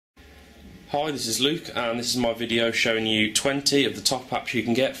Hi, this is Luke and this is my video showing you 20 of the top apps you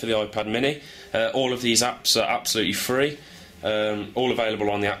can get for the iPad mini. All of these apps are absolutely free, all available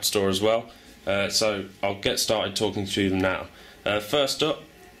on the App Store as well, so I'll get started talking through them now. First up,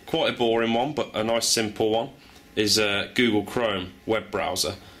 quite a boring one but a nice simple one, is Google Chrome web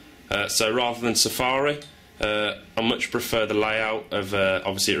browser. So rather than Safari, I much prefer the layout of,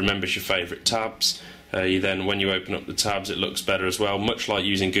 obviously it remembers your favourite tabs. When you open up the tabs, it looks better as well, much like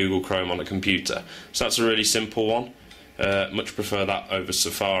using Google Chrome on a computer. So that's a really simple one. Much prefer that over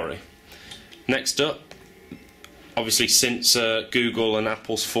Safari. Next up, obviously since Google and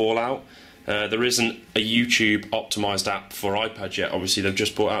Apple's fallout, there isn't a YouTube optimised app for iPad yet. Obviously they've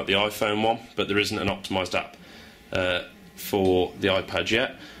just brought out the iPhone one, but there isn't an optimised app for the iPad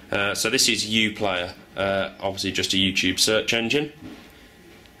yet. So this is uPlayer, obviously just a YouTube search engine.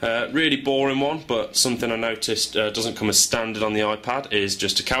 Really boring one, but something I noticed doesn't come as standard on the iPad is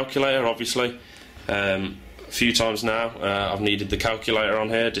just a calculator, obviously. A few times now I've needed the calculator on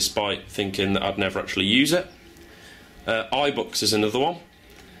here despite thinking that I'd never actually use it. iBooks is another one.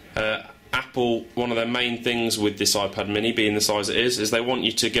 Apple, one of their main things with this iPad mini being the size it is they want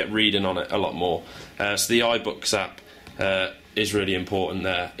you to get reading on it a lot more. So the iBooks app is really important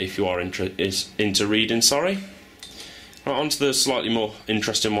there if you are into reading. Right, on to the slightly more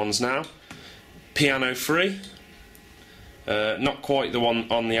interesting ones now. Piano Free. Not quite the one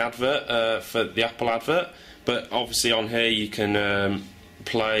on the advert, for the Apple advert, but obviously on here you can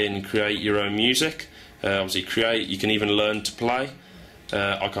play and create your own music. Obviously you can even learn to play.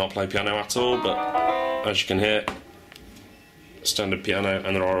 I can't play piano at all, but as you can hear, standard piano,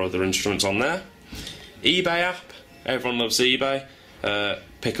 and there are other instruments on there. eBay app. Everyone loves eBay.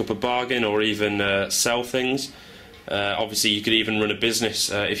 Pick up a bargain or even sell things. Obviously you could even run a business,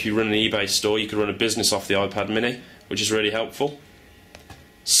 if you run an eBay store you could run a business off the iPad mini, which is really helpful.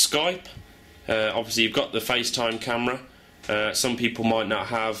 Skype, obviously you've got the FaceTime camera. Some people might not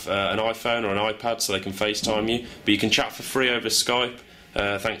have an iPhone or an iPad so they can FaceTime you, but you can chat for free over Skype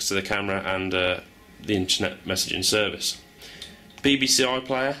thanks to the camera and the internet messaging service. BBC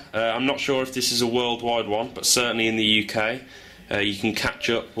iPlayer, I'm not sure if this is a worldwide one, but certainly in the UK you can catch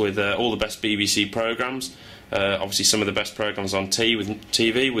up with all the best BBC programmes. Obviously some of the best programmes on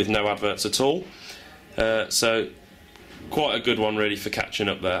TV with no adverts at all. So quite a good one really for catching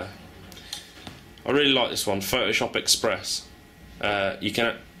up there. I really like this one, Photoshop Express. You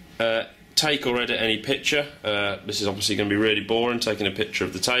can take or edit any picture. This is obviously going to be really boring, taking a picture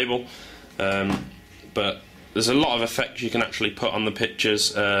of the table. But there's a lot of effects you can actually put on the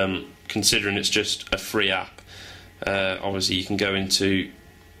pictures, considering it's just a free app. Obviously you can go into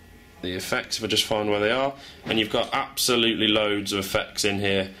the effects, if I just find where they are, and you've got absolutely loads of effects in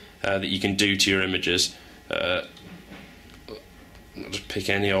here that you can do to your images. I'll just pick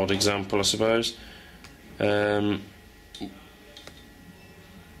any old example, I suppose. So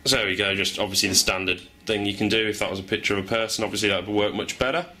there we go, just obviously the standard thing you can do. If that was a picture of a person, obviously that would work much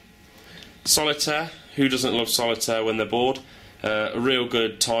better. Solitaire, who doesn't love solitaire when they're bored? A real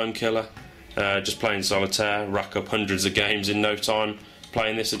good time killer, just playing solitaire, rack up hundreds of games in no time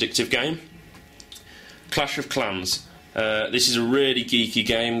playing this addictive game. Clash of Clans. This is a really geeky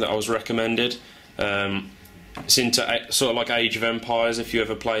game that I was recommended. It's into sort of like Age of Empires, if you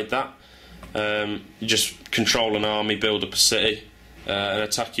ever played that. You just control an army, build up a city, and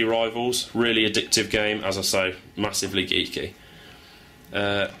attack your rivals. Really addictive game, as I say, massively geeky.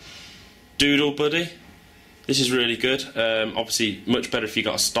 Doodle Buddy. This is really good. Obviously much better if you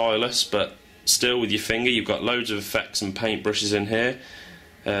got a stylus, but still with your finger you've got loads of effects and paintbrushes in here.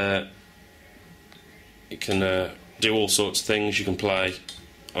 You can do all sorts of things. You can play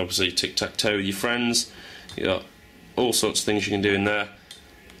obviously tic-tac-toe with your friends. You got all sorts of things you can do in there.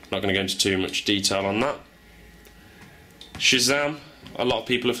 Not going to go into too much detail on that. Shazam, a lot of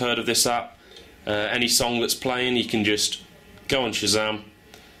people have heard of this app. Any song that's playing you can just go on Shazam,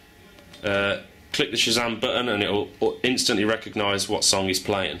 click the Shazam button and it will instantly recognise what song is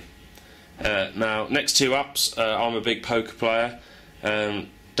playing. Now, next two apps, I'm a big poker player.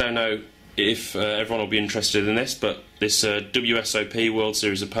 Don't know if everyone will be interested in this, but this WSOP World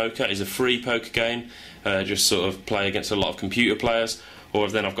Series of Poker is a free poker game. Just sort of play against a lot of computer players, or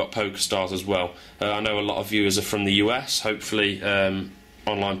then I've got Poker Stars as well. I know a lot of viewers are from the US. Hopefully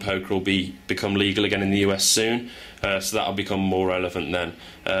online poker will become legal again in the US soon, so that'll become more relevant then.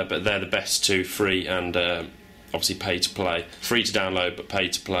 But they're the best two, free and obviously pay to play. Free to download but pay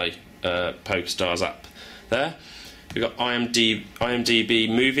to play Poker Stars app there. We've got IMDb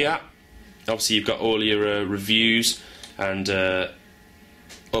movie app. Obviously you've got all your reviews and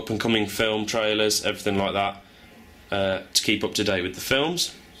up and coming film trailers, everything like that, to keep up to date with the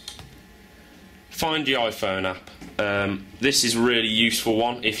films. Find your iPhone app. This is a really useful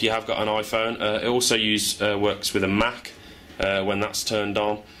one if you have got an iPhone. It also works with a Mac when that's turned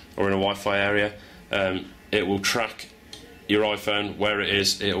on or in a Wi-Fi area. It will track your iPhone where it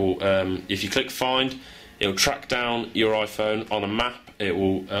is. It will, if you click Find, it will track down your iPhone on a map. It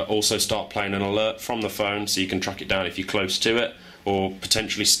will also start playing an alert from the phone, so you can track it down if you're close to it, or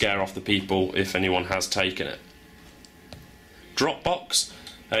potentially scare off the people if anyone has taken it. Dropbox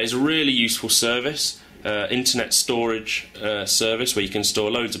is a really useful service, internet storage service where you can store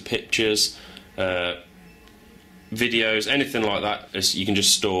loads of pictures, videos, anything like that. You can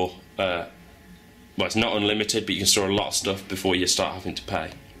just store, well, it's not unlimited, but you can store a lot of stuff before you start having to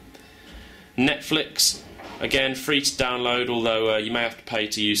pay. Netflix, again, free to download, although you may have to pay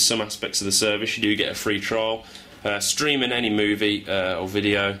to use some aspects of the service. You do get a free trial. Streaming any movie or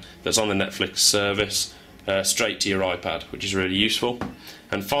video that's on the Netflix service straight to your iPad, which is really useful.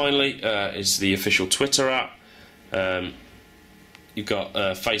 And finally is the official Twitter app. You've got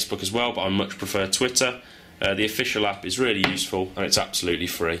Facebook as well, but I much prefer Twitter. The official app is really useful and it's absolutely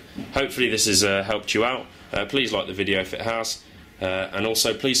free. Hopefully this has helped you out. Please like the video if it has, and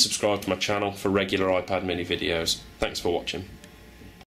also please subscribe to my channel for regular iPad mini videos. Thanks for watching.